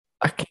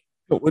I can't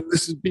know when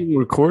this is being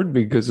recorded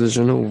because there's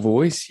no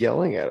voice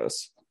yelling at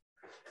us.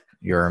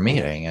 Your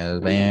meeting is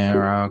being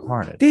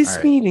recorded. This All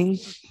right. meeting.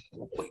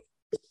 Do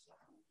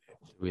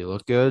we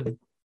look good?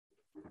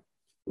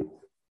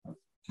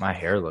 My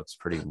hair looks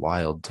pretty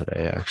wild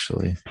today,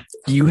 actually.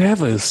 You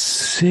have a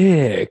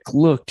sick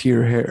look to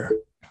your hair.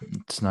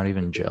 It's not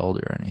even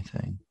gelled or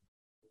anything.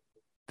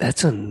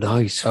 That's a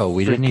nice. Oh,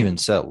 we didn't even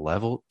set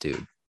level?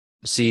 Dude.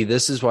 See,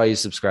 this is why you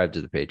subscribe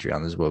to the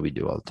Patreon. This is what we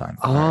do all the time.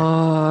 All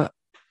right.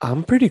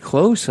 I'm pretty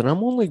close, and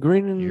I'm only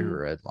greening.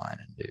 You're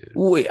redlining, dude.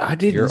 Wait, I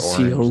didn't You're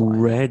see a orange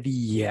lining. red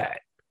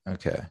yet.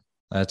 Okay.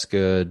 That's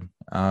good.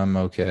 I'm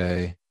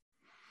okay.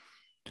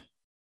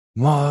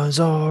 Was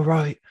all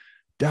right.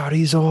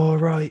 Daddy's all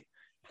right.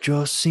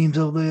 Just seems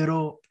a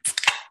little.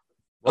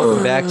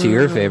 Welcome back to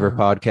your favorite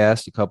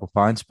podcast, A Couple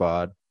Fine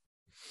Spot.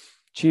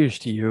 Cheers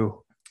to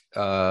you.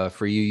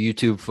 For you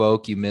YouTube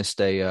folk, you missed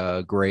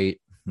a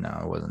great. No,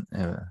 it wasn't.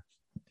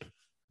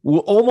 We're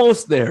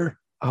almost there.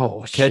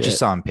 Oh, Catch shit.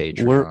 us on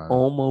Patreon. We're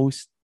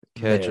almost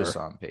Catch there. us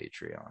on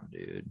Patreon,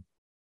 dude.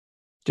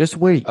 Just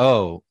wait.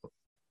 Oh,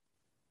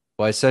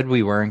 well, I said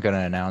we weren't going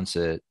to announce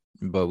it,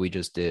 but we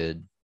just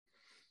did.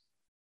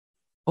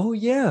 Oh,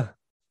 yeah.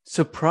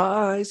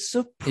 Surprise.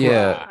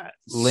 Yeah.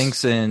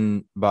 Links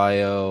in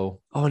bio.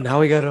 Oh,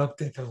 now we got to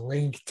update the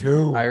link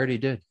too. I already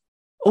did.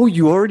 Oh,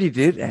 you already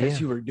did as Yeah.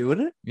 you were doing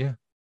it? Yeah.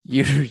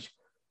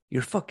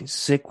 You're fucking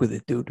sick with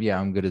it, dude. Yeah,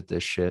 I'm good at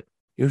this shit.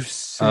 You're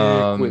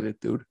sick with it,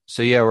 dude.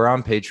 So yeah, we're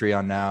on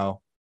Patreon now.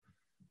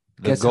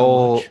 The Guess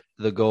how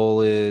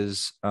goal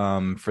is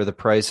for the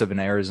price of an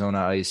Arizona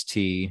iced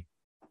tea,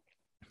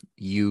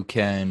 you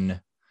can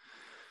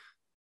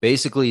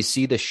basically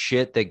see the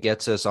shit that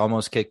gets us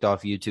almost kicked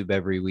off YouTube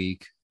every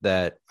week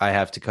that I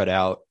have to cut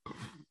out.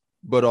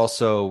 But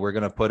also we're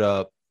gonna put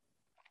up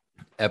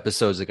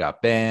episodes that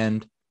got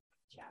banned.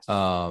 Yes.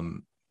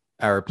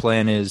 Our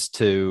plan is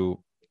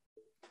to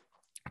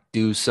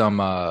do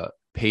some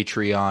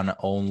Patreon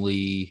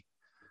only,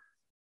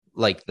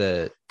 like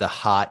the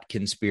hot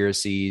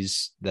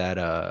conspiracies that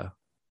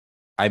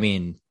I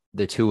mean,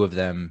 the two of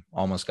them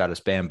almost got us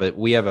banned, but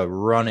we have a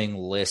running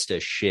list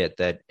of shit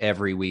that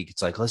every week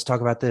it's like, let's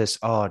talk about this.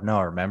 Oh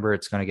no, remember,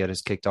 it's gonna get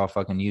us kicked off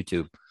fucking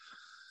YouTube.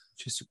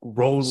 Just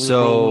rolling.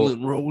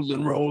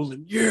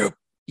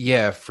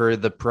 Yeah, for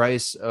the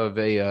price of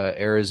a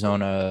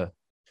Arizona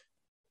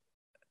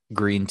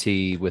green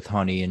tea with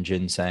honey and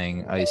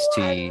ginseng iced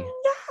tea,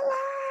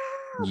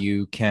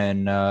 you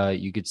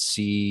could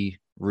see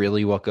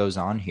really what goes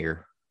on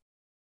here.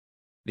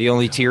 The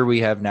only tier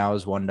we have now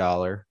is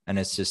 $1, and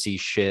it's to see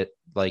shit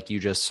like you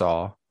just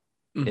saw,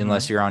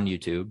 unless you're on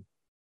YouTube,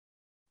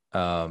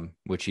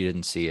 which you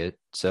didn't see it.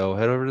 So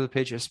head over to the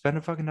page, spend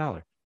a fucking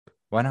 $1.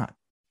 Why not?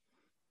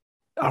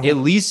 At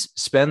least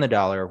spend the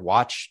 $1.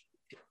 Watch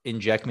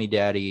Inject Me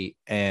Daddy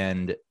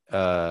and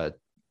the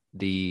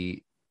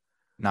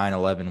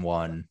 9/11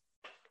 one.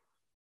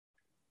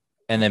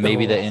 And then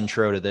maybe the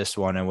intro to this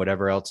one and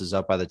whatever else is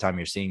up by the time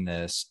you're seeing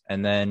this.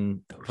 And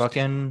then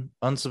fucking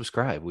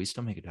unsubscribe. We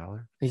still make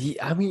 $1.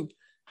 Yeah, I mean,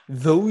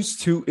 those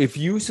two, if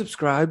you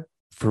subscribe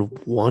for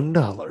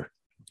 $1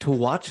 to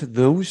watch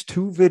those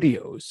two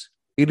videos,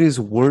 it is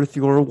worth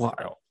your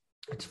while.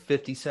 It's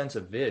 50 cents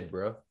a vid,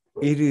 bro.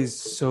 It is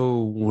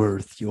so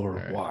worth your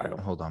while.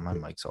 Hold on, my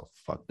mic's all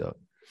fucked up.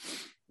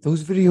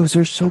 Those videos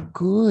are so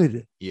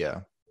good.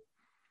 Yeah.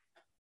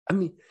 I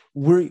mean,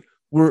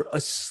 we're a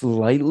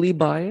slightly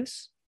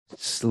biased,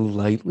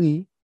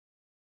 slightly.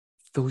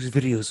 Those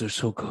videos are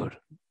so good.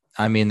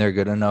 I mean, they're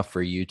good enough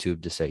for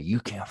YouTube to say, you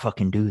can't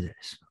fucking do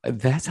this.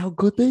 That's how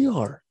good they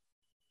are.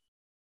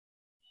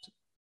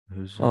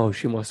 Oh,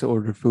 she must have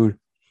ordered food.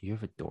 You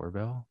have a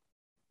doorbell?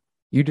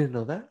 You didn't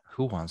know that?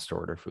 Who wants to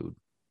order food?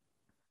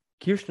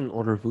 Kirsten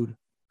ordered food.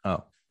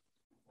 Oh.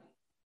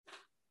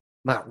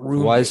 Not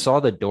rude. Well, I saw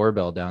the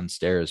doorbell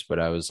downstairs, but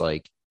I was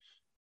like,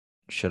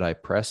 should I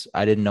press?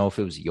 I didn't know if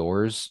it was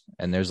yours.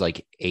 And there's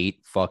like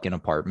 8 fucking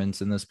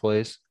apartments in this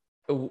place.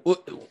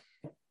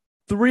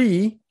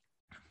 3.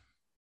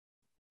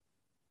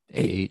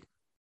 8.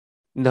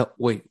 No,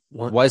 wait.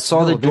 One. Well, I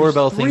saw the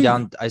doorbell thing 3.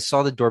 down. I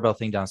saw the doorbell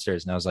thing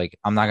downstairs, and I was like,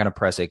 I'm not gonna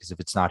press it because if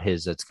it's not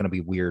his, it's gonna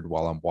be weird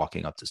while I'm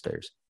walking up the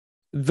stairs.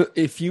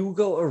 If you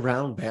go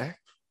around back,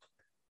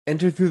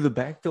 enter through the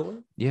back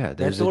door. Yeah,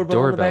 there's that a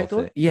doorbell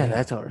door? thing. Yeah,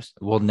 that's ours.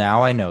 Well,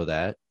 now I know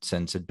that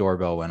since a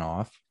doorbell went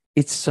off.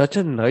 It's such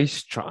a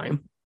nice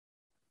chime.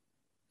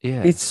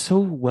 Yeah, it's so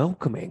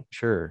welcoming.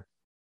 Sure.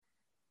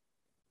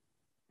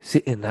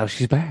 See, and now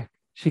she's back.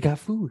 She got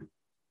food.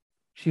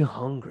 She's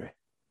hungry.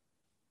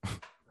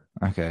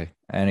 Okay.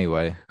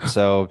 Anyway,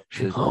 so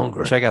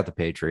hungry. Check out the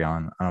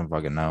Patreon. I don't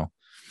fucking know.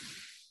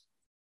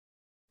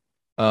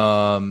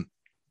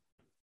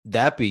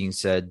 That being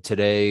said,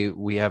 today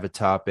we have a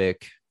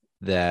topic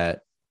that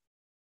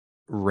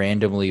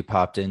randomly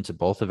popped into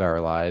both of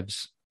our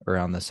lives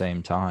around the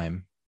same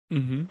time.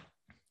 Mm-hmm.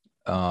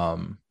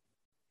 Well,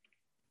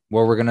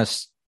 we're gonna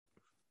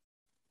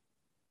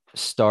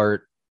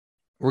start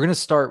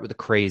with a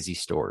crazy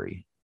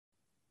story,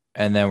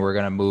 and then we're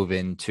gonna move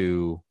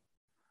into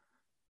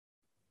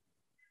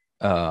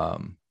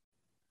Um,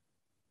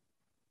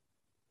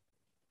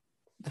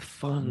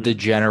 fun. the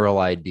general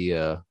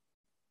idea,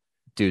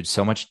 dude,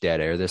 so much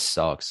dead air. This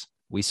sucks.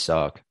 We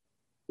suck.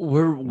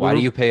 Why do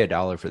you pay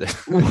 $1 for this?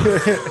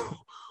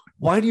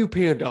 Why do you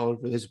pay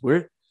 $1 for this?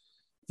 Where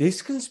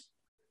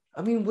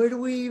do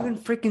we even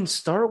freaking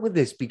start with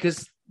this?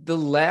 Because the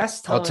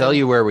last time I'll tell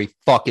you where we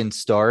fucking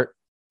start.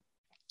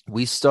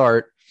 We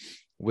start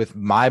with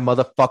my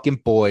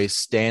motherfucking boy,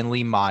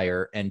 Stanley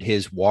Meyer, and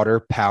his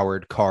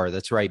water-powered car.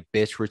 That's right,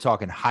 bitch. We're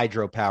talking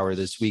hydropower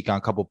this week on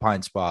Couple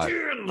Pine Spot.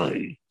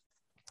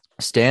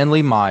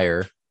 Stanley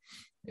Meyer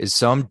is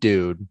some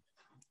dude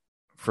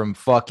from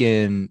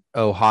fucking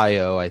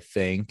Ohio, I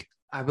think.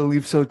 I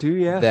believe so too,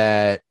 yeah.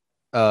 That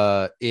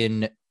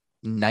in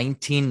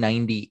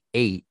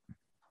 1998,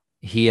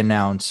 he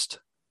announced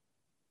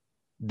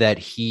that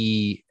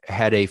he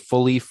had a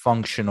fully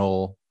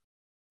functional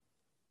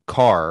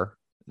car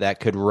that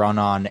could run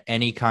on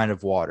any kind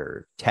of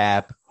water,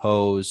 tap,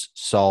 hose,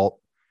 salt,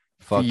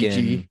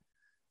 fucking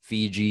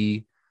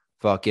Fiji,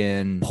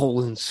 fucking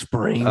Poland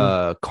Spring,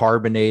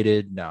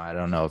 carbonated. No, I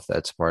don't know if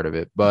that's part of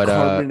it, but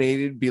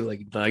carbonated be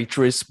like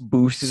nitrous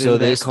boosted. So in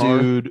that this car.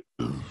 dude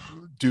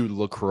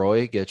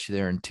LaCroix gets you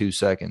there in 2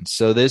 seconds.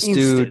 So this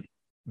dude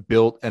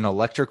built an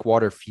electric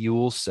water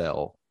fuel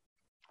cell,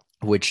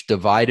 which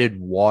divided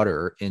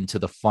water into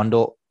the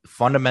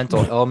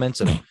fundamental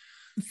elements of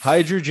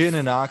hydrogen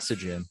and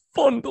oxygen.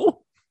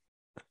 Fundle.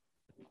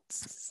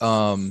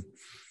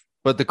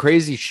 But the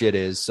crazy shit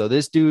is, so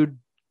this dude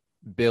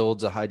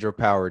builds a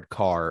hydropowered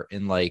car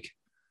in like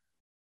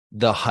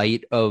the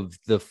height of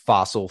the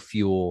fossil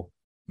fuel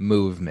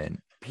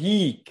movement.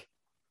 Peak.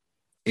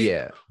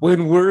 Yeah.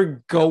 When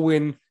we're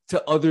going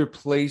to other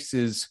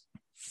places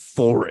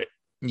for it.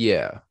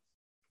 Yeah.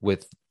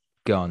 With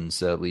guns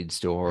that leads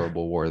to a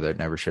horrible war that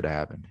never should have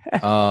happened.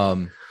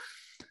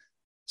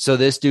 So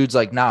this dude's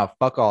like, nah,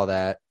 fuck all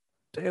that.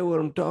 Tell you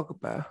what I'm talking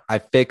about. I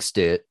fixed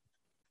it.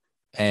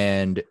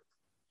 And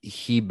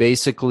he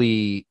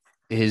basically,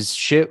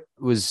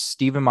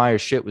 Stephen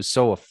Meyer's shit was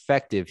so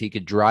effective. He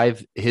could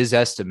drive, his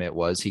estimate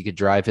was he could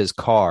drive his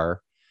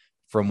car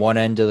from one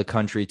end of the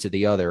country to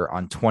the other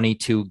on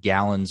 22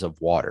 gallons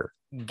of water.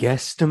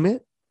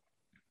 Guesstimate?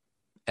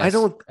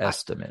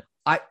 Estimate.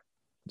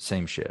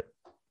 Same shit.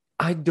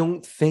 I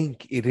don't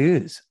think it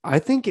is. I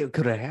think it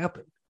could have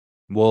happened.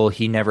 Well,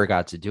 he never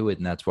got to do it,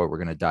 and that's what we're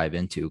going to dive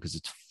into because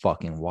it's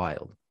fucking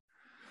wild.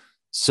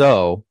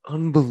 So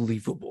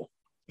unbelievable.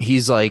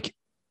 He's like,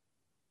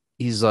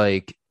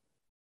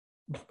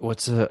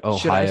 what's a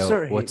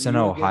Ohio? What's an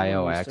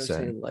Ohio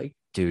accent?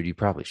 Dude, you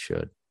probably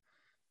should.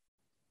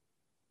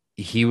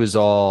 He was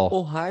all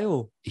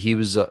Ohio. He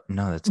was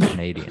no, that's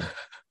Canadian.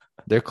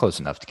 They're close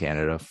enough to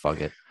Canada.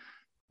 Fuck it.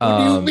 What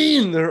do you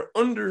mean? They're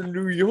under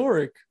New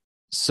York.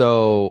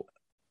 So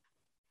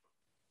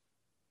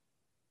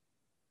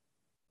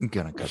I'm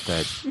gonna cut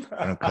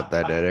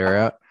that dead air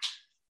out.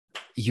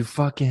 You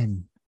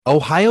fucking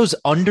Ohio's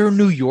under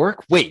New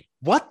York? Wait,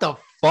 what the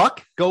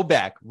fuck? Go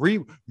back.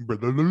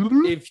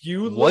 If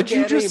you look What'd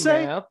you at just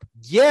say? map,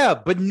 yeah,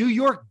 but New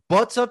York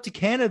butts up to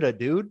Canada,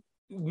 dude.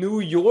 New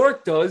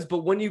York does, but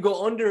when you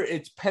go under,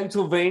 it's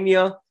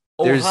Pennsylvania,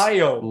 There's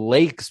Ohio.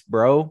 Lakes,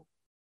 bro.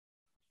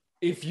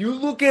 If you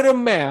look at a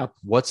map,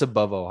 what's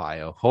above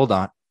Ohio? Hold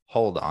on.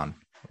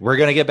 We're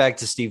gonna get back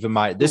to Stephen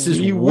Meyer. This is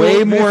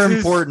way more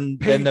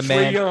important than the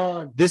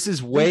man. This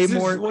is way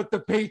more. This is what the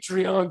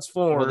Patreon's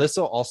for. Well, this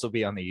will also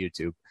be on the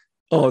YouTube.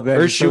 Oh, that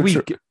or should we?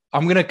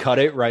 I'm gonna cut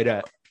it right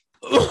at.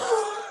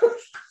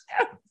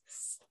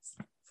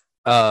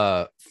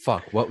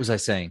 Fuck. What was I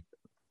saying?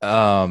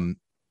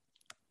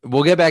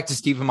 We'll get back to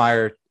Stephen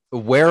Meyer.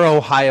 Where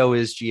Ohio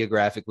is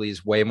geographically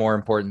is way more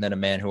important than a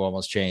man who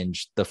almost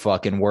changed the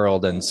fucking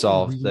world and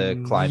solved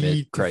the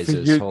climate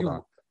crisis. Hold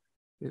on.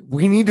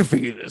 We need to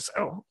figure this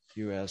out.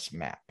 U.S.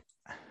 map.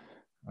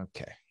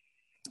 Okay.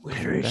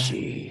 Where is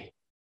she?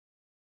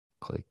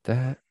 Click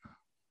that.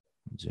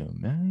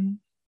 Zoom in.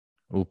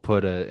 We'll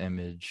put an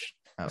image.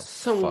 Oh,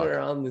 somewhere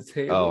on the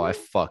table. Oh, I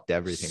fucked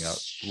everything up.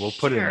 We'll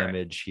put an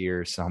image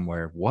here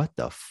somewhere. What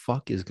the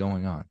fuck is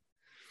going on?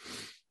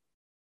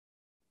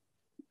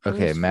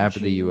 Okay, map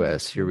of the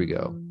U.S. Here we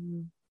go.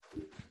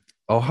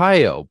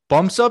 Ohio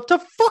bumps up to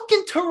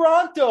fucking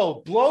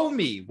Toronto. Blow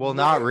me. Well,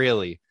 not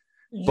really.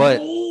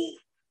 But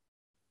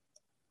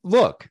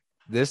look,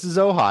 this is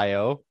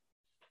Ohio.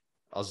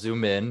 I'll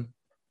zoom in.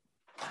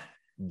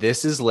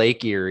 This is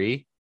Lake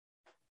Erie.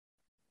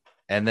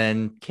 And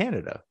then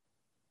Canada.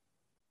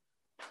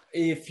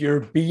 If you're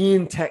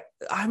being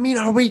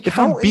are we if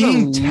I'm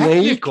being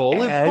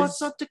technical, it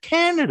butts up to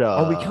Canada.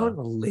 Are we counting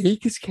the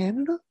lake as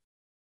Canada?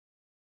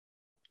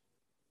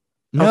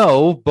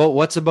 No, but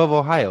what's above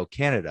Ohio?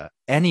 Canada.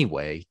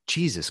 Anyway,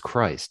 Jesus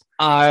Christ.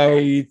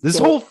 This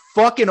whole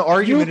fucking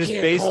argument is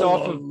based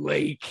off of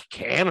Lake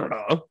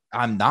Canada.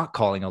 I'm not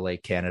calling a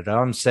lake Canada.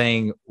 I'm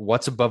saying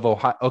what's above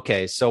Ohio.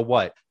 Okay, so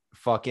what?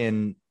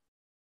 Fucking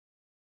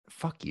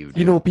fuck you, dude.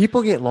 You know,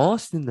 people get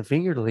lost in the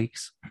Finger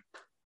Lakes.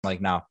 Like,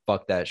 nah,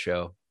 fuck that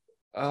show.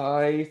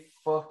 I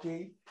don't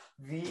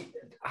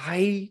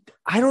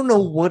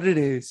know what it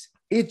is.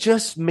 It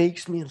just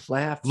makes me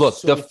laugh. Look,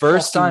 so the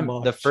first fucking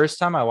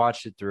time I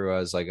watched it through, I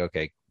was like,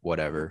 okay,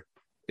 whatever.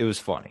 It was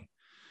funny.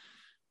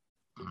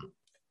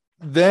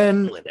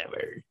 Then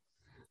whatever.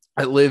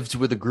 I lived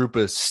with a group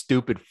of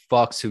stupid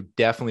fucks who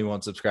definitely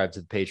won't subscribe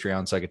to the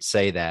Patreon, so I could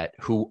say that,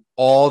 who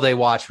all they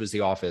watched was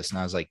The Office. And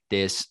I was like,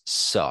 this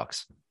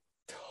sucks.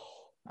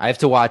 I have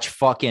to watch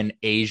fucking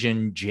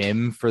Asian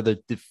Jim for the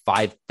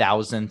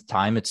 5,000th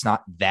time. It's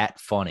not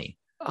that funny.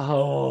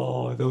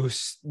 Oh,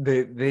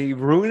 they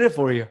ruined it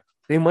for you.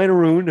 They might have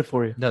ruined it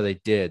for you. No, they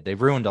did. They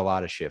ruined a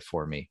lot of shit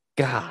for me.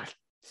 God.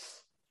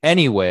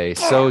 Anyway,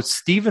 so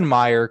Stephen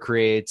Meyer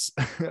creates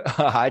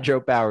a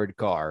hydro-powered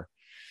car.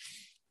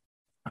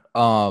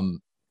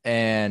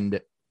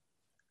 And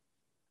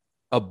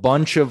a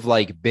bunch of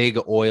like big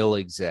oil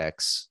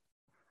execs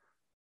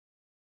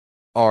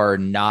are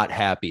not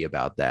happy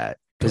about that,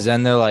 because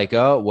then they're like,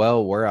 oh,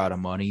 well, we're out of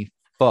money.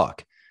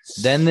 Fuck.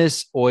 Then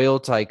this oil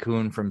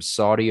tycoon from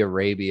Saudi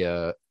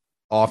Arabia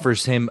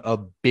offers him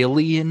 $1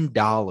 billion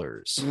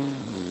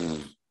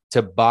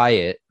to buy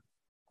it.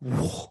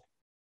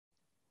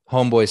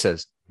 Homeboy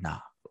says, nah.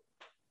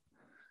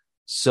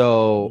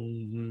 So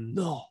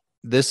no.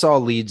 This all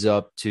leads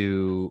up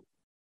to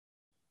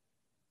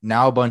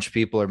now a bunch of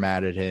people are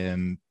mad at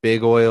him.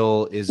 Big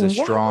Oil is a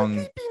strong.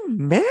 Why would they be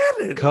mad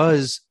at him?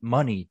 Because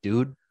money,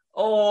 dude.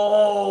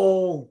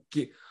 Oh,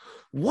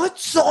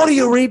 what's Saudi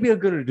Arabia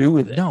gonna do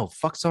with it? No,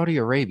 fuck Saudi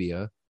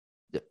Arabia.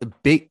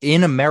 Big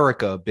in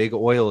America, Big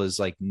Oil is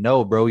like,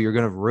 no, bro, you're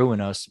gonna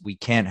ruin us. We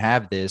can't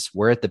have this.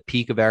 We're at the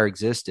peak of our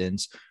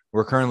existence.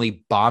 We're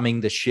currently bombing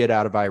the shit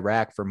out of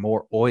Iraq for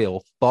more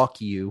oil.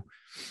 Fuck you.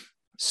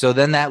 So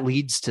then that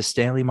leads to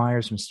Stanley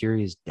Meyer's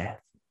mysterious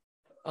death.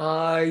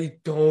 I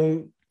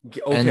don't.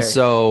 Okay. And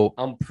so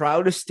I'm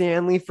proud of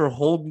Stanley for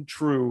holding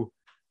true.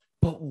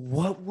 But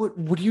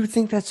what do you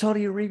think that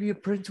Saudi Arabia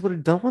prince would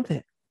have done with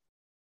it?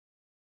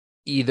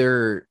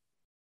 Either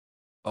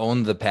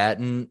own the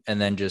patent and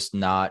then just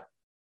not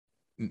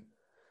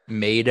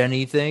made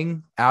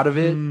anything out of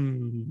it.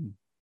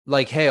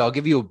 Like, hey, I'll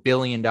give you $1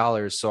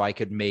 billion so I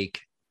could make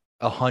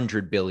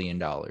 $100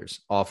 billion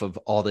off of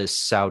all this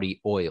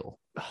Saudi oil.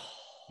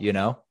 You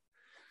know?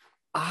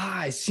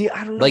 I see.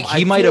 I don't know. Like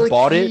he might have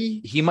bought it.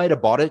 He might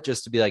have bought it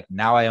just to be like,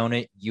 now I own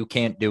it. You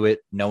can't do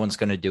it. No one's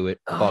going to do it.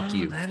 Fuck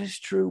you. That is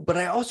true. But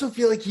I also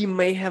feel like he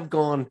may have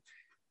gone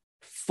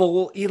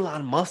full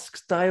Elon Musk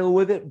style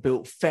with it,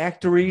 built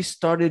factories,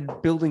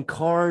 started building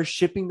cars,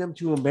 shipping them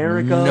to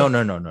America. No.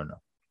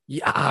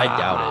 Yeah, I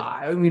doubt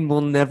it. I mean,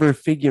 we'll never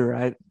figure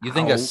out. You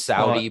think a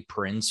Saudi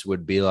prince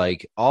would be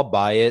like, I'll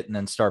buy it and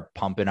then start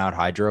pumping out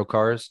hydro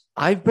cars?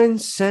 I've been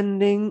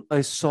sending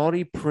a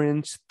Saudi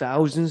prince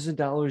thousands of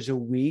dollars a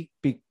week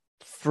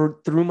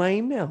through my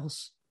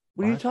emails.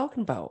 What are you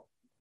talking about?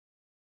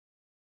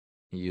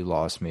 You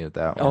lost me at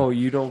that one. Oh,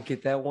 you don't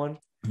get that one?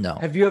 No.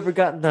 Have you ever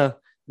gotten the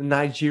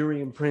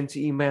Nigerian prince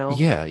email?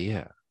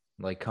 Yeah.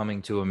 Like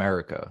coming to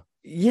America.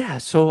 Yeah,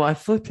 so I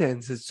flipped it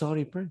and said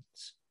Saudi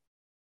prince.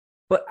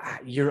 But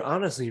you're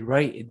honestly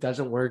right. It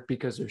doesn't work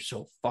because they're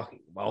so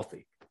fucking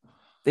wealthy.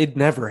 It'd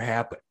never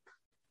happen.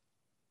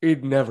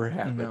 It'd never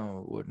happen. No,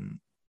 it wouldn't.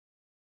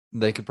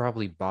 They could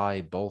probably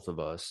buy both of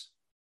us.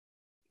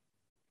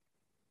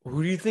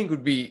 Who do you think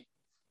would be?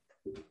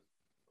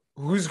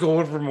 Who's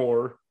going for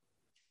more?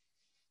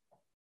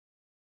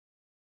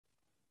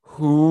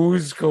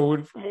 Who's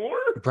going for more?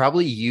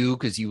 Probably you,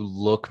 because you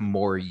look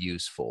more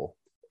useful.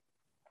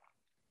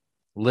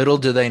 Little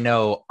do they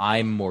know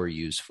I'm more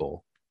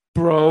useful.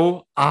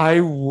 Bro,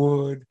 I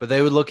would. But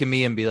they would look at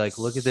me and be like,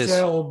 look at this.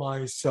 Sell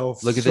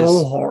myself look at so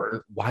this.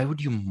 hard. Why would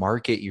you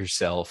market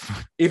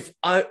yourself? If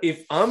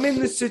I'm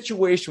in the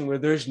situation where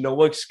there's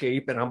no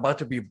escape and I'm about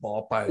to be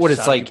bought by what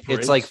it's like prince,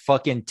 it's like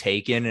fucking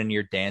Taken and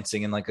you're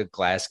dancing in like a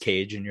glass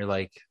cage and you're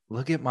like,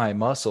 look at my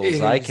muscles.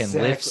 Exactly. I can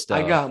lift stuff.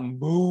 I got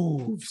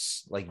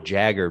moves. Like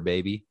Jagger,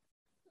 baby.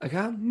 I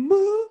got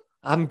moves.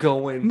 I'm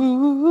going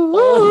moves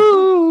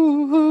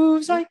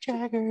like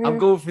Jagger. I'm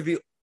going for the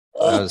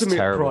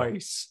ultimate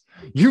price.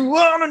 You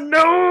want to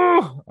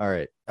know? All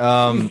right.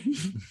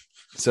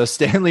 So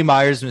Stanley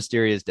Meyer's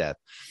mysterious death.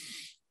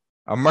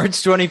 On March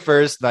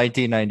 21st,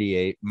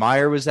 1998,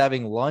 Meyer was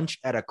having lunch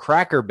at a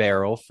Cracker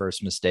Barrel,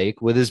 first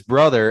mistake, with his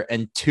brother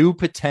and two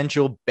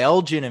potential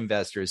Belgian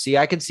investors. See,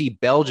 I could see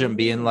Belgium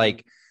being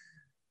like,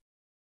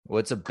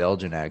 what's a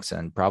Belgian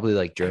accent? Probably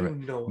like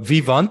German.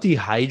 Vivanti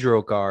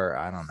Hydrocar.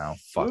 I don't know.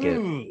 Fuck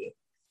it.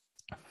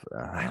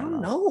 I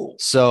don't know.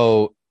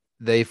 So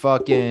they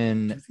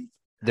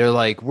they're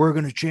like, we're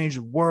going to change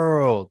the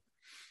world.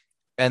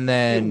 And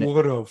then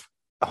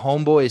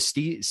homeboy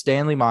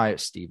Stanley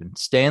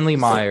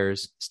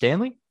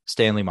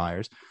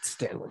Myers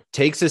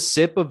takes a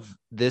sip of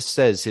this,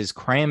 says his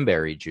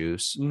cranberry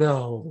juice.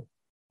 No.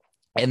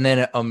 And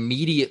then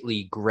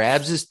immediately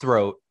grabs his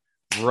throat,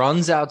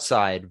 runs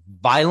outside,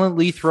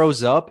 violently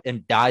throws up,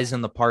 and dies in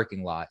the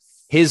parking lot.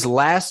 His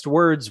last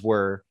words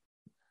were,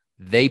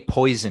 they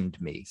poisoned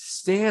me.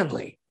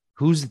 Stanley.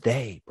 Who's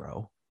they,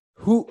 bro?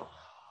 Who?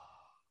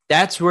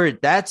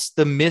 That's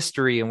the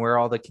mystery and where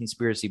all the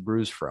conspiracy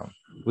brews from.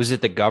 Was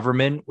it the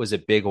government? Was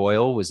it big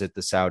oil? Was it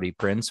the Saudi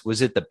prince?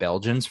 Was it the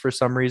Belgians for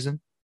some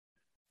reason?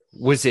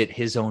 Was it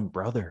his own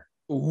brother?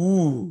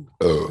 Ooh.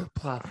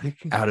 Plot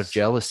thickens. Out of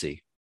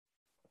jealousy.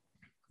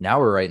 Now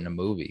we're writing a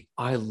movie.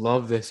 I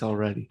love this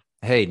already.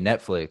 Hey,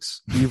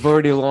 Netflix. You've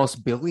already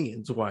lost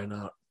billions. Why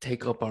not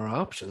take up our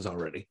options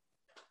already?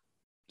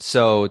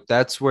 So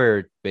that's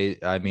where,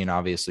 I mean,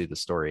 obviously the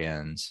story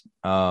ends.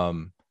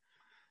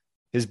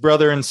 His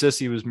brother insists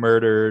he was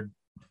murdered.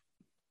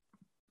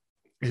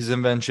 His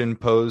invention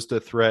posed a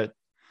threat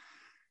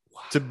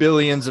to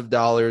billions of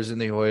dollars in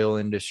the oil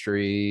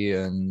industry.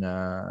 And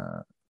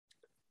wow.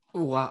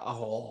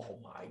 Oh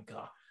my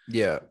God.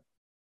 Yeah.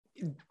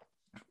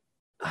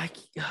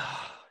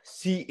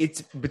 See,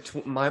 it's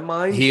between my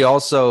mind. He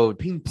also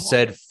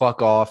said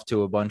fuck off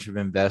to a bunch of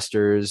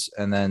investors.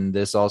 And then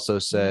this also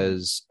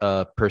says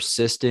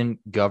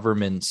persistent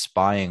government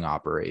spying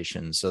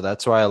operations. So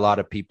that's why a lot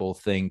of people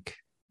think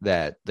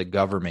that the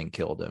government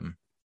killed him.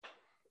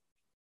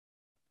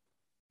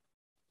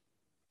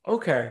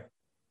 Okay.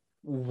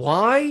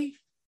 Why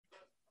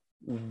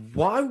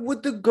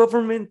would the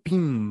government be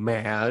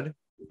mad?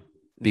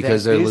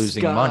 Because they're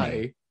losing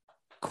money.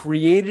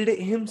 Created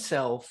it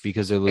himself.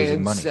 Because they're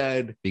losing money.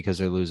 Said because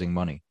they're losing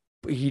money.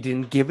 But he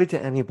didn't give it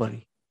to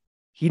anybody.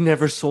 He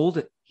never sold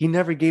it. He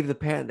never gave the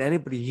patent to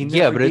anybody. He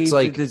never but it's gave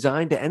like the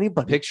design to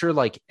anybody. Picture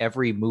like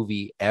every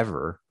movie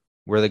ever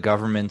where the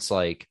government's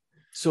like,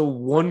 so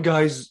one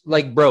guy's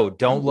like, bro,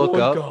 don't look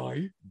up.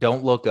 Guy.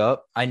 Don't look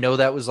up. I know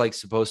that was like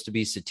supposed to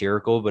be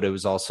satirical, but it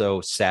was also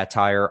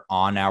satire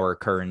on our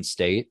current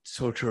state.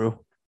 So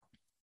true.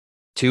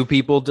 2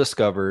 people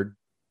discovered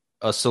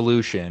a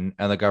solution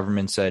and the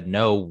government said,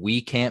 no, we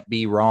can't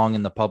be wrong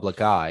in the public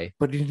eye.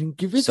 But he didn't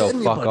give it to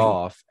anybody. So fuck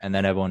off. And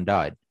then everyone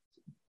died.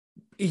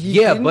 He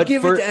didn't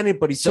give it to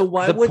anybody. So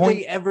why would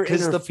they ever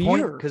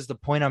interfere? Because the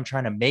point I'm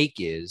trying to make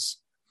is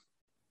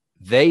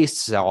they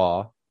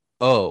saw,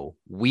 oh,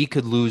 we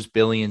could lose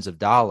billions of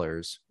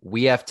dollars.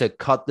 We have to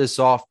cut this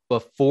off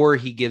before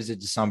he gives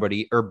it to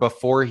somebody or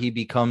before he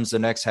becomes the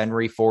next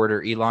Henry Ford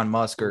or Elon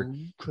Musk. Or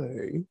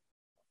okay.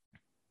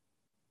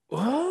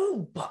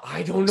 Oh, but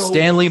I don't know.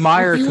 Stanley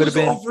Meyer could have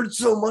been offered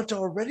so much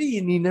already,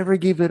 and he never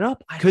gave it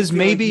up. Because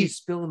maybe he's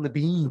spilling the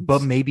beans.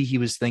 But maybe he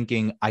was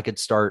thinking, I could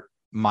start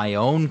my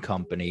own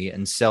company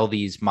and sell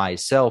these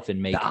myself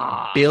and make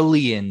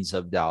billions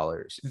of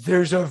dollars.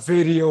 There's a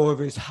video of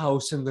his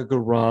house in the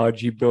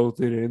garage. He built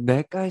it in.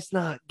 That guy's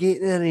not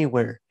getting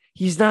anywhere.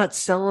 He's not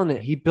selling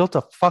it. He built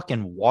a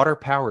fucking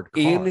water-powered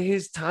car in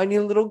his tiny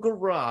little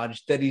garage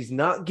that he's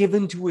not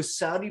giving to a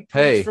Saudi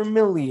prince for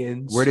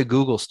millions. Where did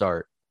Google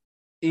start?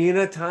 In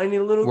a tiny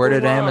little Where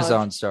garage. did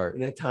Amazon start?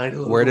 In a tiny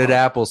little Where garage. did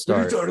Apple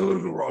start? In a tiny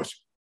little garage.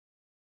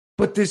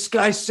 But this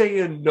guy's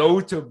saying no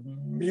to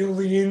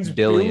billions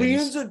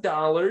of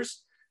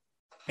dollars.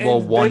 Well,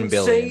 and 1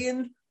 billion.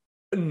 Saying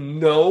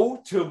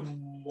no to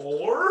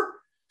more?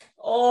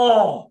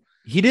 Oh.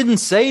 He didn't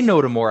say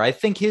no to more. I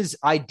think his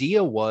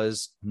idea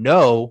was,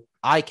 no,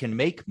 I can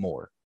make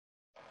more.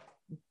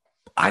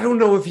 I don't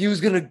know if he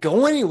was going to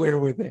go anywhere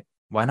with it.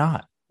 Why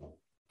not?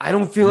 I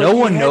don't feel no like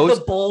one he knows. had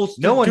the balls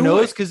to no one do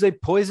knows it. because they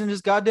poisoned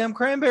his goddamn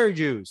cranberry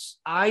juice.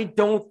 I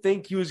don't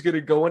think he was going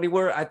to go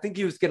anywhere. I think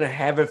he was going to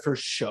have it for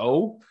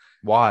show.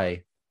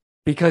 Why?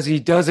 Because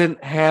he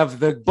doesn't have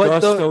the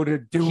gusto to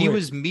do it. He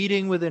was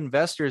meeting with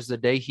investors the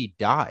day he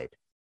died.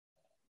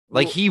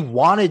 Like, he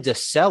wanted to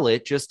sell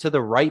it just to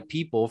the right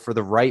people for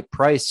the right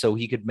price so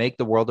he could make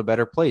the world a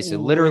better place. It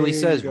literally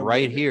says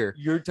right here.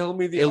 You're telling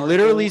me it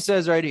literally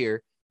says right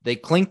here. They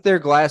clinked their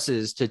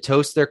glasses to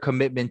toast their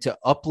commitment to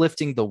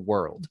uplifting the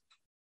world.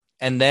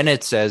 And then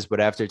it says, but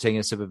after taking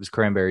a sip of his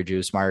cranberry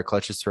juice, Meyer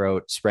clutched his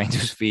throat, sprang to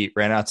his feet,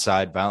 ran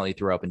outside, violently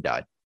threw up, and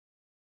died.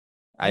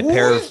 I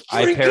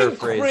paraphrase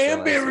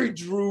cranberry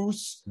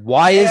juice.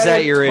 Why is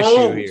that your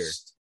issue here?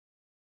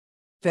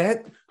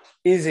 That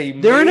is a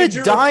They're in a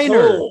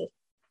diner. Hole.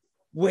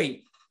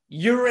 Wait,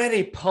 you're at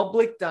a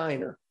public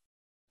diner.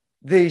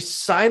 They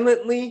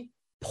silently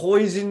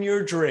poison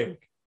your drink.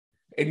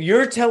 And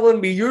you're telling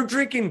me you're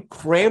drinking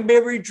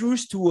cranberry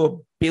juice to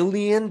 $1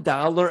 billion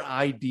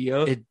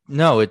idea?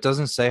 It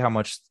doesn't say how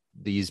much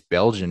these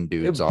Belgian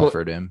dudes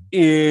offered him.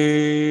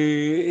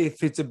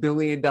 If it's $1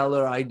 billion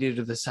idea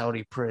to the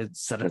Saudi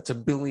prince, then it's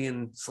 $1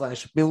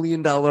 billion/$1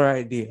 billion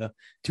idea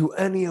to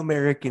any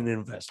American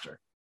investor.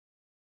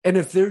 And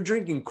if they're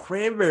drinking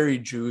cranberry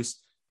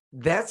juice,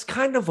 that's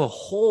kind of a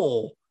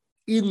hole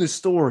in the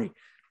story.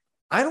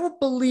 I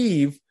don't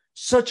believe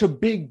such a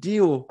big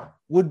deal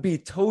would be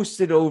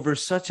toasted over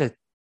such a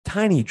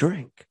tiny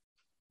drink.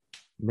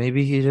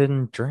 Maybe he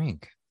didn't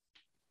drink.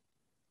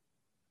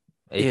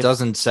 It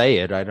doesn't say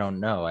it. I don't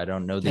know. I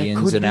don't know the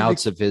ins and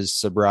outs of his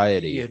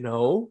sobriety. You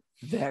know,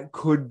 that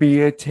could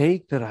be a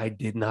take that I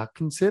did not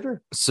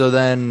consider. So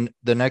then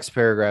the next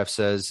paragraph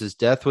says his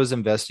death was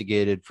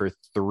investigated for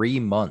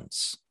 3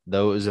 months,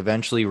 though it was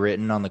eventually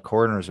written on the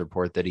coroner's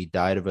report that he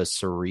died of a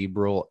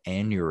cerebral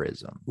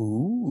aneurysm.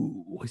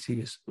 Ooh, was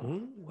he?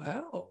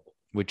 Wow.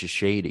 Which is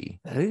shady.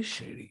 That is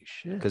shady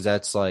shit. Because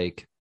that's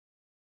like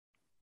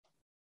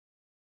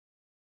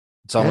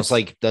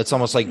That's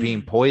almost like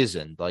being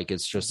poisoned. Like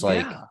it's just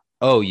like, Yeah.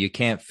 oh, you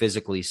can't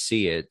physically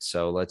see it,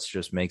 so let's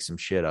just make some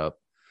shit up.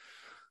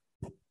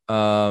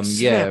 Yeah,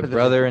 Snap of the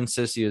brother finger. and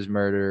sissy is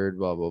murdered,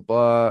 blah blah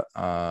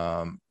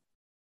blah.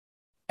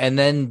 And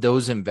then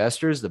those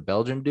investors, the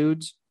Belgian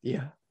dudes,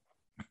 Yeah.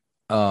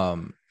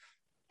 um,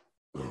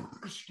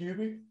 Excuse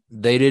me.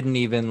 they didn't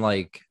even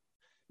like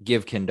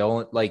give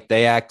condolence, like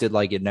they acted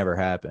like it never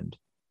happened.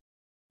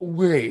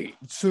 Wait,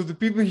 so the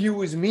people he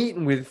was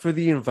meeting with for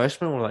the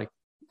investment were like,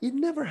 it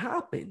never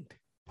happened.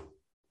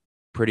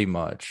 Pretty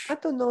much. I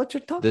don't know what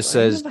you're talking This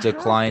about. It says never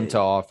declined to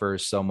happened. offer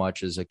so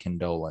much as a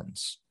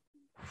condolence.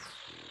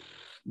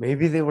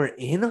 Maybe they were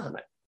in on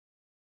it.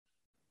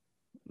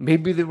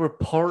 Maybe they were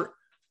part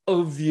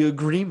of the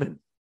agreement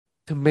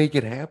to make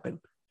it happen.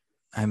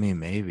 I mean,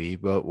 maybe,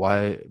 but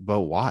why?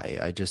 But why?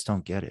 I just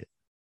don't get it.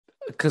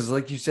 Because,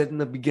 like you said in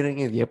the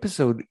beginning of the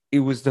episode, it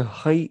was the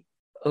height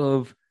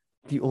of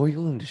the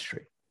oil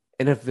industry.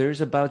 And if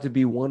there's about to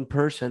be one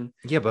person,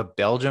 Yeah, but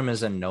Belgium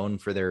isn't known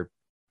for their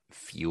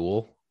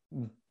fuel.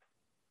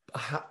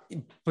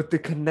 but the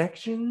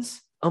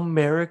connections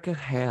America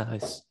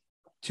has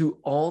to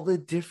all the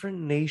different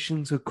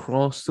nations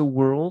across the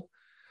world,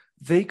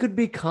 they could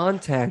be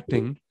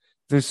contacting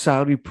the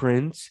Saudi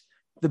prince,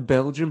 the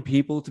Belgian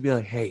people to be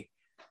like, hey,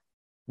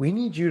 we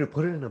need you to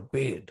put in a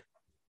bid.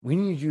 We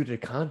need you to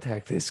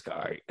contact this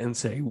guy and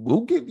say,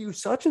 we'll give you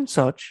such and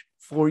such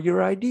for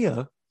your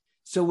idea.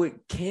 So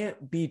it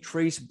can't be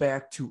traced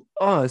back to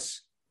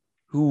us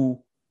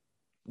who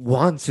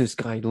wants this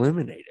guy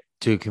eliminated.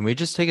 Dude, can we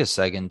just take a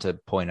second to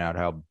point out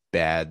how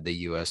bad the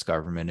US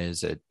government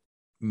is at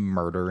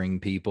murdering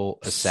people,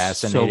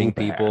 assassinating So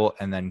bad. people,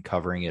 and then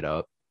covering it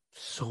up?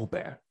 So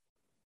bad.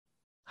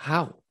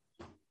 How?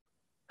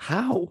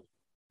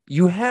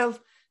 You have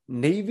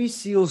Navy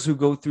SEALs who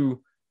go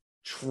through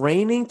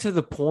training to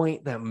the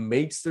point that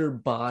makes their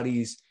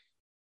bodies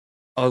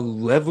a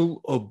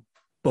level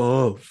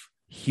above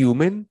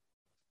human,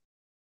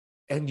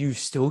 and you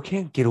still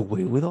can't get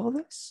away with all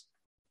this?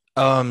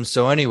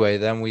 So anyway,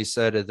 then we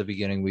said at the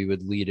beginning we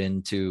would lead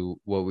into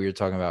what we were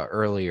talking about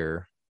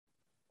earlier,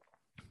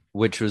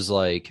 which was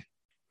like,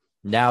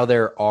 now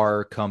there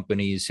are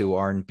companies who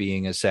aren't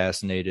being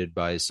assassinated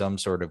by some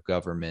sort of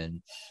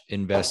government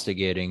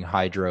investigating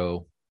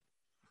hydro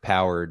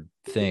powered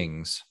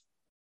things.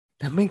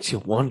 That makes you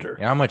wonder.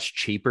 You know how much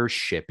cheaper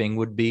shipping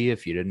would be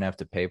if you didn't have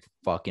to pay for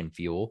fucking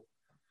fuel?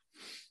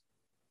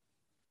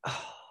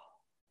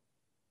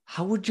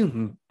 How would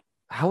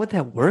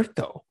that work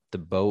though? The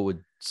boat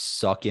would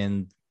suck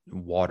in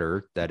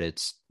water that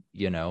it's,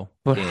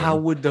 But in. how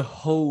would the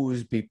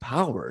hose be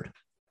powered?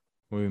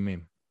 What do you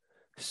mean?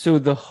 So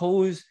the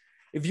hose,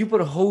 if you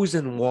put a hose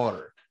in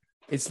water,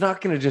 it's not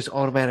going to just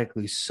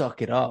automatically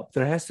suck it up.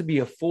 There has to be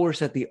a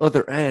force at the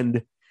other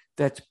end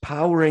that's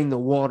powering the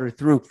water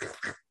through.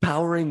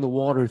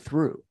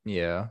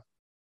 Yeah.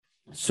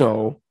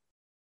 So,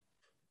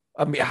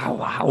 I mean,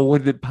 how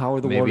would it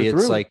power the water through? Maybe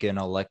it's like an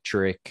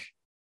electric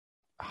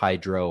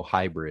hydro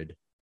hybrid.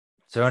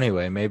 So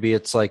anyway, maybe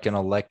it's like an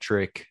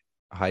electric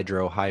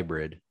hydro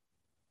hybrid.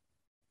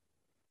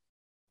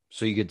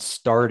 So you could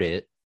start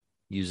it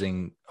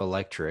using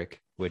electric,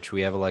 which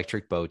we have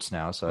electric boats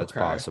now, so that's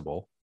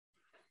possible.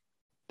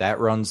 That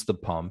runs the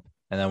pump.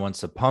 And then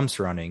once the pump's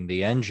running,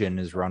 the engine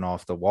is run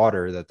off the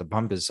water that the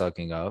pump is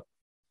sucking up.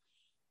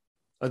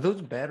 Are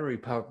those battery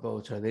powered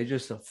boats, are they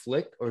just a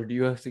flick, or do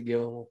you have to give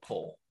them a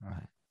pull?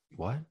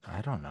 What? I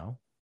don't know.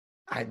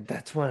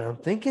 That's what I'm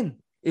thinking.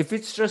 If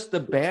it's just the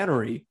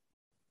battery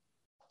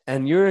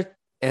and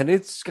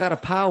it's got to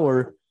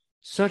power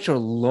such a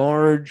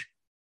large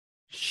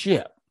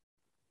ship.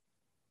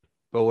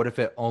 But what if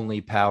it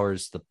only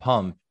powers the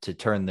pump to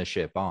turn the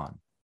ship on?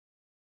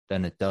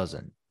 Then it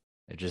doesn't.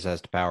 It just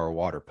has to power a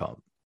water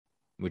pump,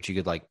 which you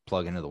could like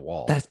plug into the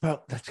wall. That's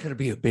going to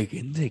be a big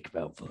intake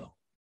valve, though.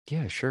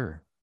 Yeah,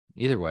 sure.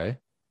 Either way.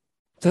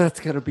 So that's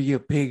going to be a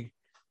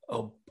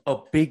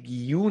big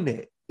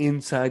unit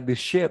inside the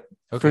ship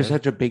for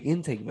such a big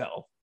intake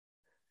valve.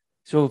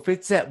 So if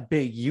it's that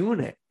big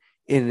unit,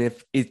 and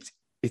if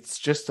it's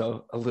just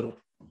a little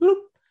whoop,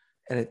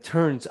 and it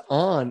turns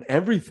on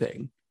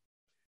everything,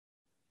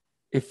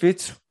 if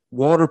it's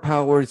water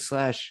powered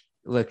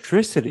 /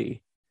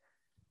 electricity,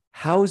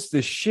 how's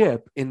the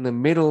ship in the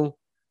middle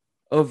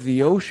of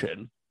the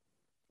ocean,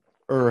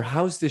 or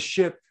how's the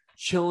ship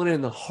chilling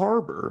in the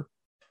harbor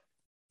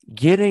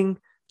getting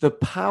the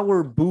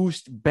power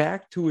boost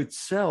back to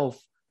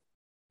itself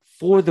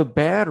for the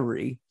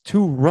battery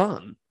to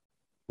run?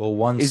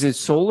 Well, is it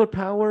solar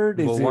powered?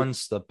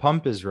 Once the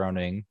pump is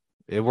running,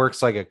 it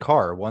works like a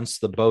car. Once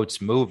the boat's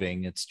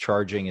moving, it's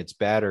charging its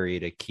battery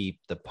to keep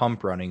the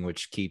pump running,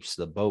 which keeps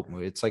the boat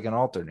moving. It's like an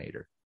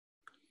alternator.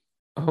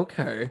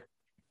 Okay.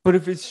 But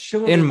if it's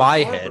chilling in my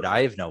head,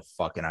 I have no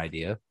fucking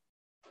idea.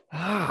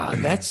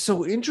 That's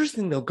so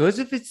interesting though, because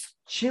if it's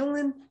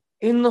chilling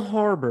in the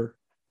harbor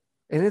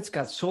and it's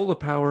got solar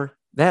power,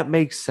 that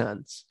makes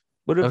sense.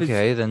 But if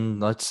then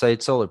let's say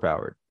it's solar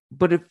powered.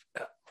 But if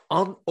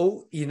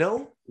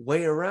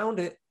way around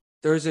it,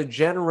 there's a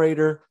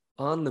generator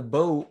on the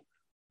boat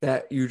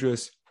that you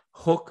just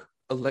hook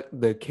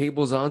the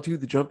cables onto,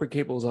 the jumper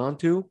cables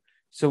onto,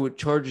 so it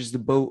charges the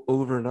boat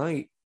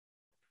overnight.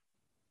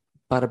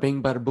 Bada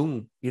bing, bada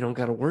boom. You don't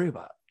got to worry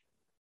about it.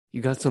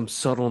 You got some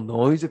subtle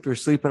noise if you're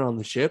sleeping on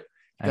the ship.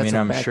 I mean,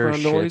 I'm sure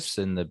ships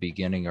in the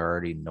beginning are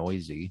already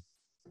noisy.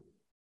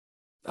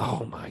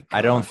 Oh my God.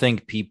 I don't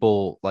think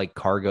people like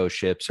cargo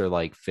ships or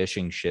like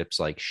fishing ships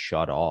like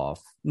shut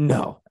off.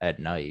 No. At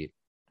night.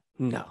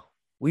 No.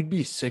 We'd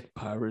be sick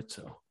pirates,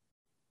 though.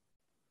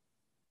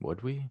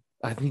 Would we?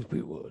 I think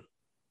we would.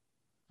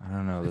 I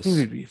don't know. I think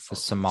we'd be the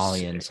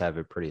Somalians have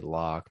it pretty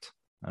locked.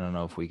 I don't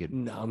know if we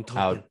could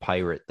out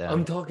pirate them.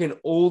 I'm talking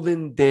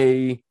olden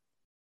day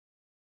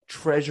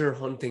treasure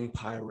hunting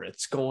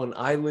pirates going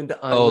island to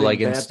island. Oh, like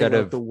instead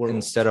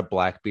of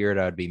Blackbeard,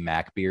 I'd be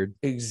Macbeard.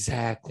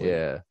 Exactly.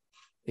 Yeah.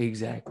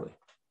 Exactly.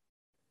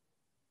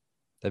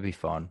 That'd be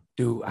fun.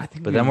 Dude, I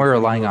think. But then we're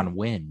relying on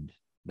wind.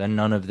 Then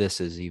none of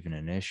this is even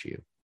an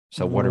issue.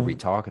 So what are we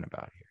talking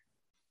about here?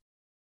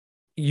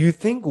 You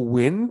think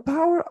wind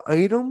power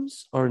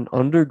items are an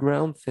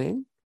underground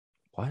thing?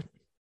 What?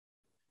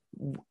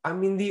 I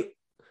mean,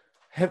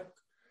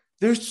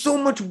 there's so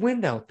much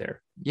wind out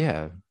there.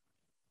 Yeah.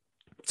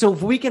 So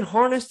if we can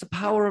harness the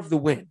power of the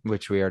wind,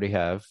 which we already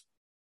have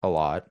a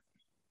lot,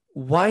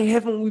 why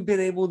haven't we been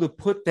able to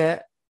put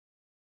that,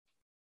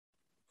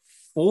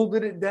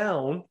 folded it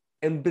down,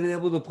 and been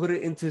able to put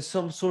it into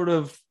some sort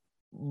of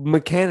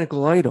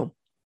mechanical item?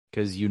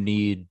 Because you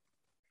need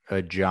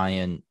a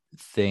giant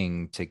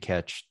thing to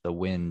catch the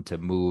wind to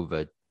move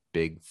a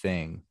big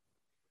thing.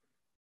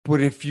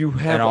 But if you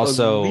have a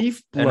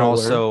leaf blower, and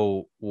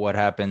also what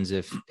happens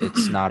if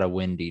it's not a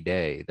windy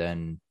day?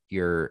 Then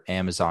your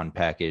Amazon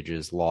package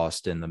is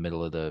lost in the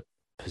middle of the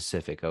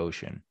Pacific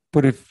Ocean.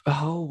 But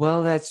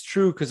that's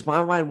true, because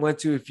my mind went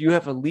to, if you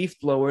have a leaf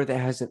blower that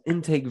has an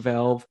intake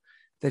valve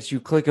that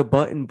you click a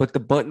button, but the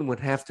button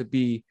would have to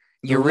be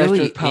you're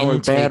really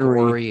intake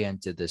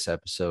oriented this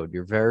episode.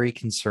 You're very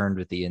concerned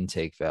with the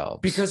intake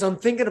valves. Because I'm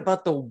thinking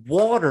about the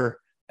water,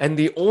 and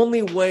the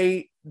only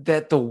way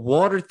that the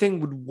water thing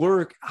would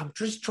work, I'm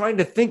just trying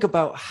to think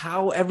about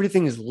how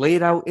everything is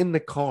laid out in the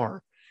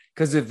car.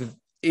 Because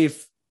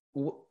if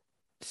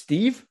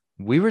Steve?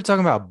 We were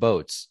talking about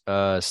boats.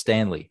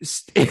 Stanley.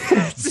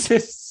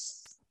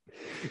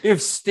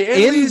 If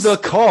Stanley's in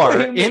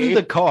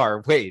the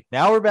car. Wait,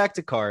 now we're back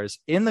to cars.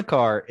 In the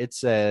car, it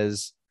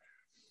says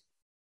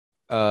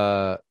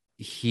it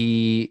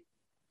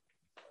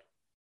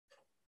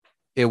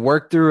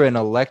worked through an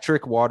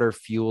electric water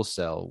fuel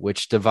cell,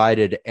 which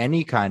divided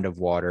any kind of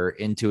water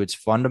into its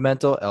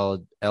fundamental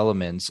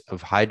elements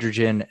of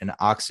hydrogen and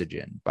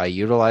oxygen by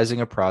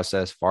utilizing a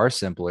process far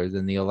simpler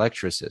than the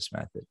electrolysis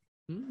method.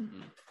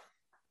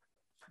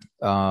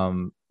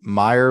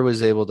 Meyer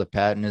was able to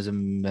patent his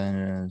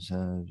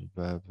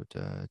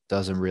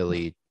doesn't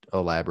really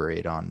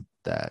elaborate on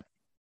that.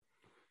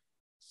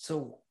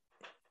 So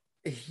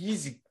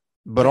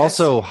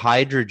also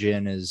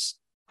hydrogen is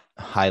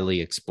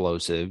highly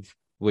explosive,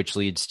 which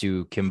leads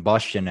to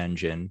combustion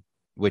engine,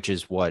 which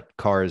is what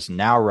cars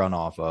now run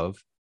off of.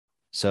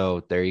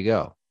 So there you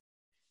go.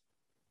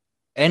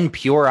 And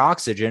pure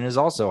oxygen is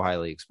also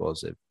highly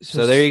explosive.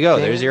 So there you go.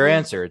 There's your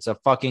answer. It's a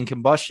fucking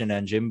combustion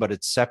engine, but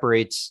it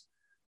separates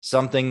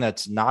something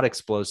that's not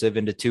explosive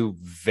into two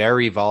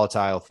very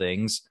volatile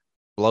things,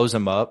 blows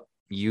them up.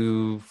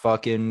 You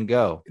fucking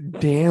go.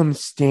 Damn,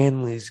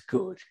 Stanley's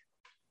good.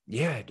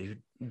 Yeah,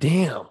 dude.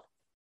 Damn.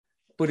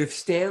 But if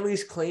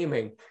Stanley's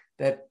claiming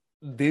that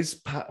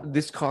this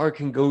car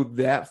can go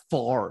that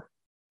far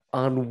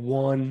on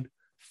one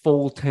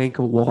full tank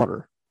of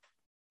water,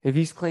 if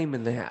he's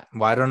claiming that.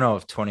 Well, I don't know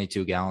if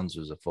 22 gallons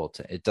was a full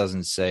tank. It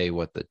doesn't say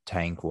what the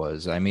tank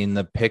was. I mean,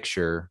 the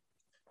picture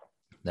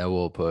that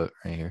we'll put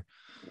right here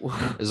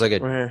is like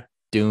a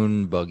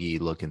dune buggy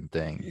looking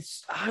thing.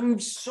 I'm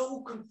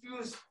so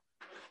confused.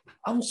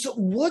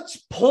 What's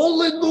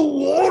pulling the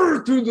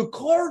water through the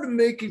car to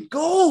make it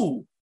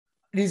go?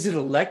 Is it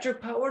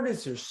electric powered?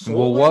 Is there solar?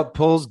 Well, what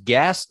pulls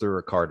gas through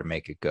a car to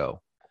make it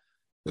go?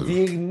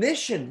 The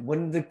ignition.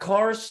 When the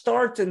car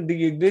starts and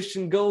the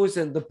ignition goes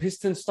and the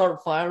pistons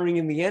start firing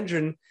in the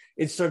engine,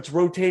 it starts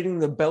rotating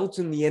the belts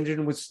in the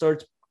engine, which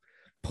starts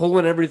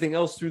pulling everything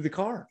else through the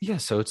car. Yeah,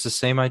 so it's the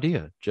same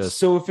idea.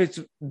 So if it's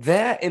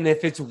that, and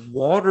if it's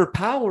water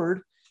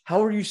powered,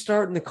 how are you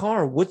starting the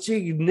car? What's the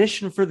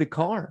ignition for the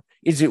car?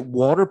 Is it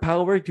water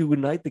powered to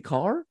ignite the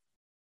car?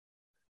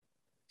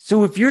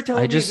 So if you're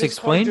telling me this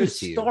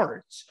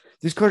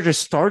car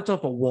just starts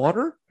off of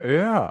water?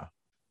 Yeah.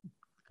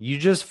 You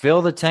just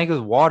fill the tank with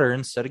water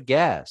instead of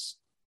gas,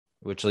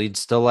 which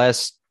leads to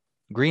less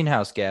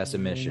greenhouse gas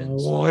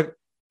emissions. What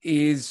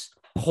is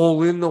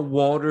pulling the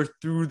water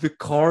through the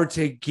car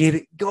to get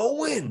it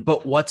going?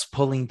 But what's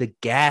pulling the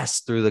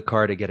gas through the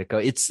car to get it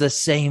going? It's the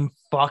same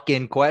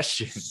fucking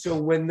question. So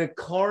when the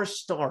car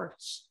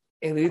starts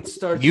and it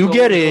starts, you going,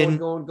 get in,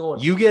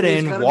 going, you get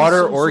in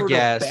water or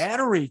gas,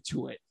 battery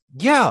to it.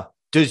 Yeah.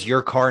 Does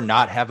your car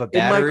not have a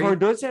battery? And my car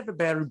does have a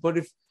battery, but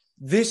if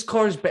this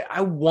car's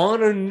I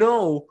want to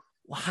know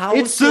How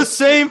It's the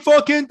same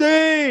fucking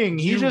thing.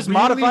 He You just really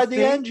modified the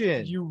think-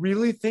 engine. You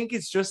really think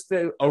it's just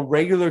a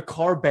regular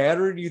car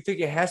battery? Do you think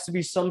it has to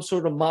be some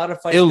sort of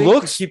modified It thing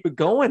looks- to keep it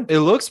going? It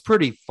looks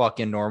pretty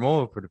fucking normal.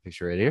 I'll put a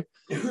picture right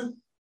here.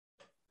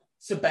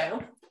 Sit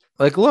down.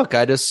 Like, look,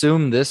 I'd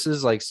assume this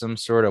is like some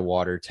sort of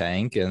water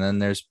tank, and then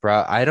there's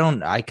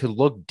I could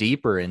look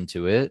deeper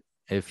into it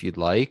if you'd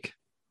like.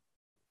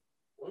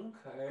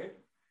 Okay.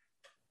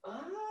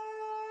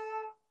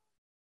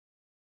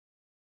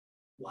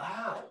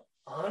 Wow.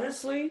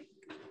 Honestly,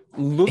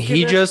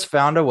 He just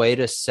found a way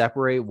to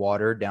separate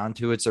water down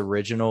to its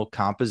original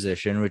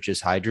composition, which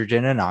is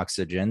hydrogen and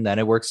oxygen. Then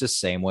it works the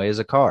same way as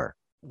a car.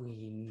 We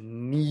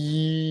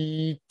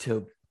need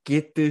to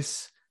get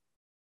this.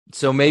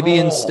 So maybe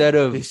instead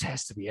of this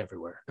has to be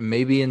everywhere.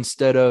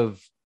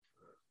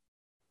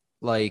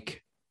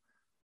 like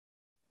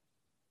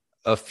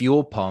a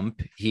fuel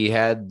pump, he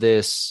had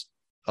this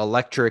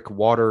electric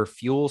water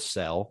fuel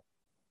cell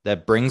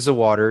that brings the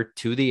water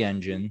to the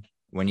engine.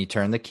 When you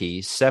turn the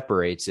key,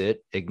 separates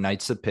it,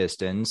 ignites the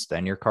pistons,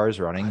 then your car's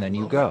running, then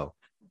you go.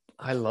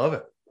 I love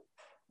it.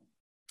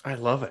 I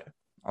love it.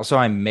 Also,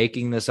 I'm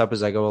making this up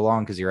as I go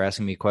along because you're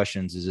asking me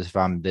questions as if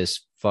I'm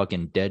this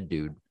fucking dead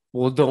dude.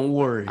 Well, don't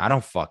worry. I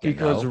don't fucking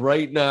because know.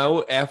 right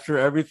now, after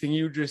everything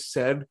you just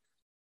said,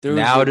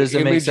 Now does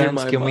it make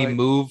sense? Can we mind.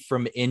 move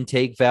from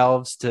intake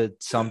valves to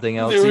something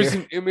else There was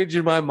here? an image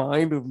in my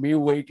mind of me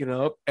waking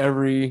up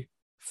every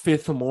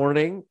fifth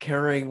morning,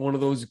 carrying one of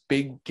those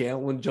big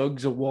gallon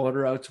jugs of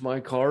water out to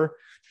my car,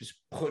 just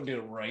putting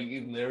it right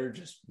in there,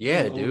 just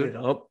Yeah, loading dude. it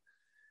up.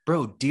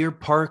 Bro, Deer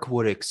Park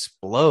would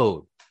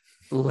explode.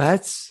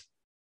 Let's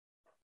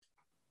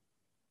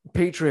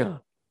Patreon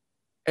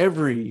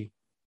every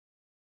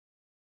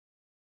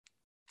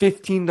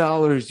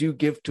 $15 you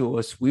give to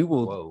us, we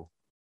will Whoa.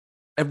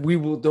 and we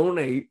will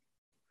donate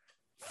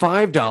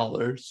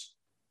 $5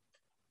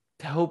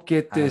 to help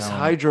get this I don't-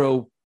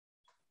 hydro.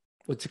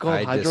 What's it called?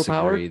 I Hydropower?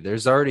 disagree.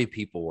 There's already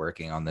people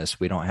working on this.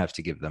 We don't have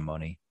to give them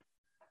money.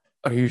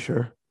 Are you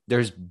sure?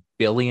 There's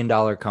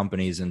billion-dollar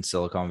companies in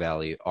Silicon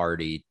Valley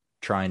already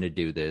trying to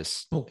do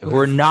this But who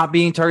are not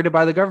being targeted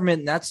by the government.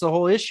 And that's the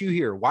whole issue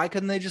here. Why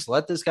couldn't they just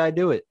let this guy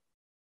do it?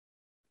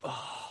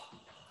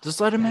 Just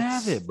let him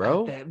have it,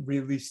 bro. That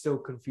really still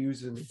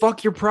confuses me.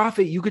 Fuck your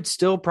profit. You could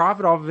still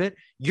profit off of it.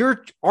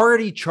 You're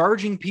already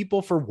charging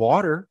people for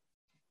water.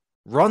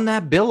 Run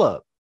that bill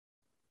up.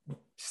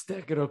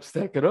 Stack it up,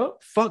 stack it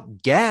up. Fuck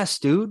gas,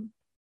 dude.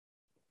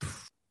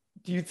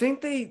 Do you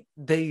think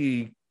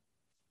they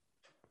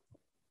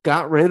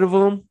got rid of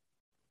him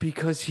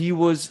because he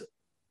was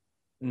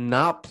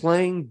not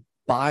playing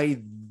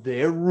by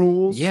their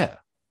rules? Yeah.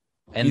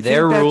 And You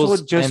their think that's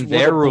rules what and it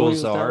their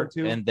boils rules are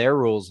down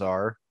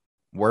to?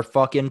 we're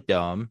fucking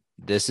dumb.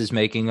 This is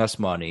making us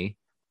money.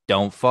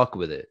 Don't fuck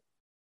with it.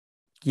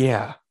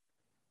 Yeah.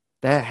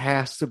 That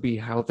has to be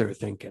how they're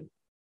thinking.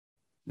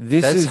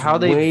 This That's is how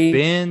they've way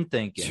been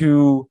thinking.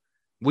 too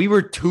We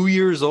were 2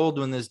 years old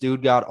when this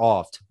dude got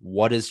offed.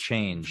 What has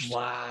changed?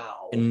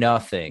 wow.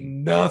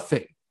 Nothing.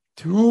 Nothing.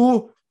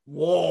 Two.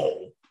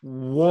 Whoa.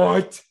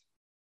 What?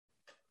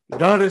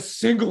 Not a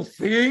single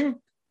thing?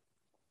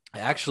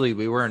 Actually,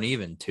 we weren't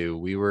even 2.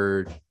 We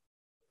were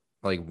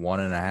like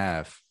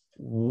 1.5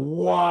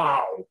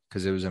 Wow.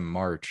 because it was in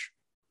March.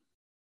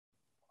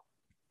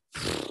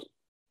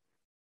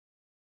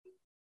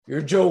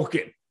 You're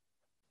joking.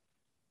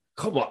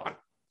 Come on.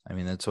 I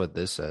mean, that's what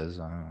this says.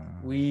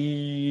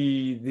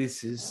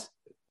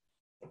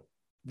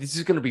 This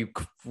is gonna be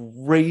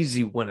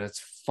crazy when it's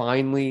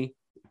finally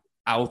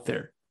out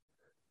there.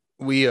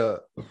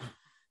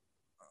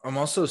 I'm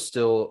also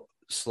still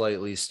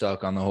slightly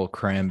stuck on the whole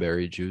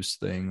cranberry juice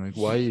thing. Like,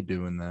 why are you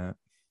doing that?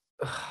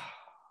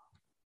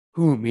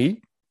 Who,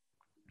 me?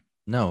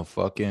 No,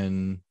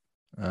 fucking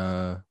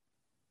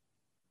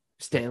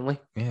Stanley?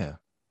 yeah.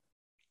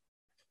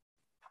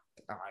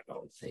 I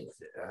don't think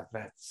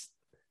that's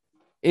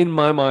in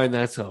my mind.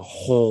 That's a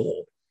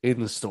hole in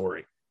the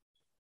story.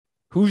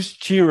 Who's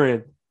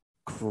cheering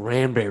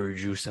cranberry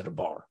juice at a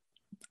bar?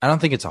 I don't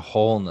think it's a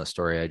hole in the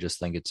story. I just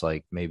think it's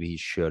like maybe he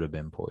should have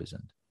been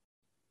poisoned.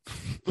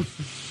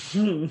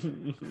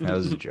 That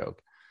was a joke.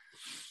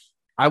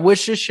 I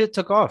wish this shit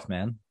took off,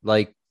 man.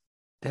 Like,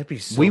 That'd be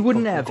so we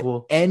wouldn't fucking have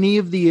cool. any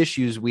of the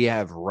issues we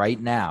have right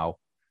now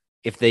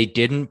if they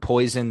didn't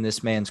poison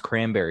this man's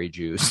cranberry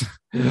juice.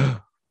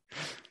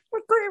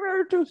 What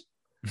cranberry juice?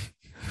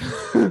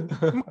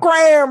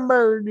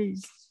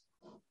 Cranberries.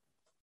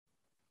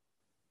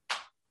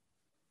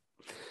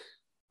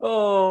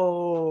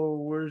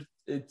 Oh,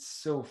 it's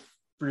so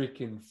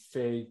freaking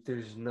fake.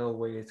 There's no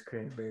way it's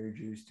cranberry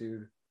juice,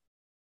 dude.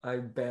 I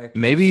back.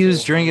 Maybe he so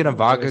was drinking a hard on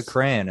vodka this.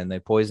 cran and they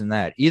poisoned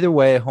that. Either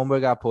way,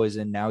 homeboy got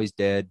poisoned. Now he's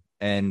dead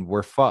and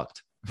we're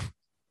fucked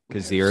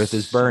because the earth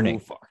is burning.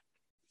 So fucked.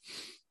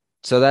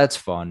 So that's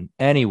fun.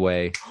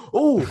 Anyway.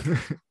 Oh,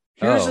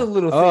 here's Oh. a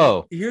little.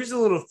 Oh. Here's a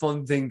little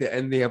fun thing to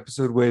end the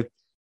episode with.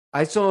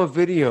 I saw a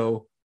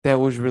video that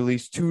was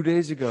released 2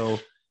 days ago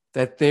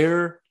that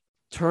they're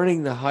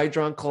turning the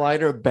Hadron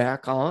Collider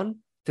back on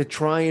to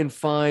try and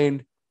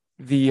find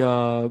the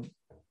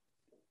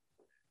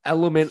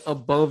element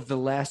above the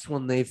last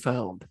one they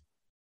found.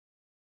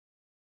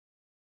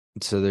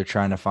 So they're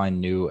trying to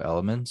find new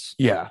elements.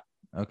 Yeah.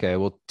 Okay,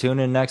 well, tune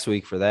in next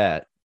week for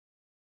that.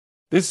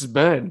 This has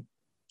been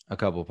A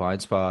Couple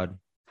Pints Pod.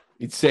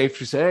 It's safe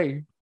to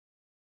say.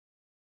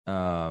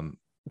 Don't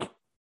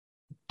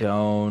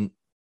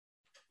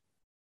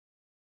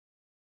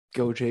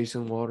Go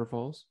chasing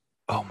waterfalls.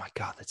 Oh my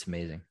God, that's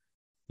amazing.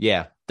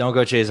 Yeah, don't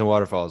go chasing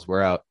waterfalls.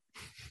 We're out.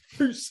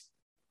 Peace.